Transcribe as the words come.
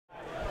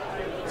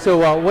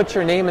So what's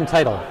your name and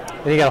title?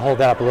 And you got to hold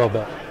that up a little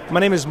bit. My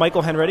name is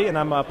Michael Henready, and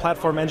I'm a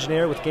platform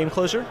engineer with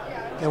GameClosure.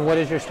 And what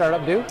does your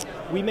startup do?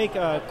 We make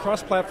a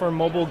cross-platform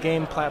mobile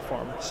game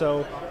platform.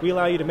 So we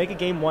allow you to make a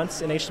game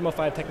once in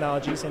HTML5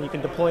 technologies, and you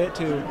can deploy it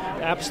to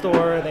the App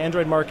Store, the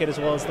Android market, as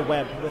well as the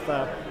web with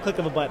a click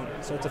of a button.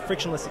 So it's a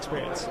frictionless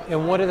experience.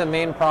 And what are the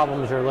main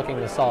problems you're looking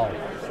to solve?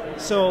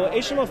 So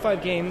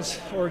HTML5 games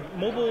or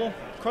mobile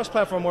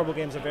cross-platform mobile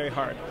games are very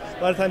hard. A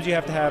lot of times you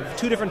have to have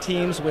two different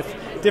teams with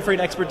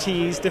different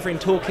expertise,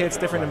 different toolkits,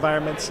 different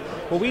environments.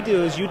 What we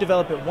do is you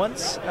develop it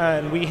once,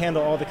 and we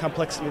handle all the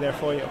complexity there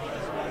for you.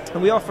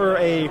 And we offer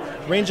a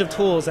range of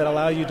tools that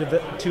allow you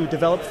to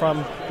develop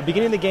from the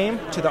beginning of the game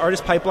to the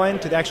artist pipeline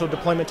to the actual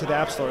deployment to the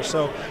App Store.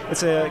 So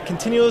it's a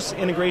continuous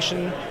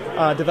integration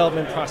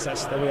development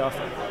process that we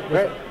offer.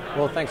 Great.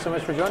 Well, thanks so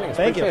much for joining us.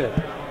 Thank you.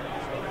 Appreciate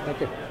it.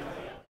 Thank you.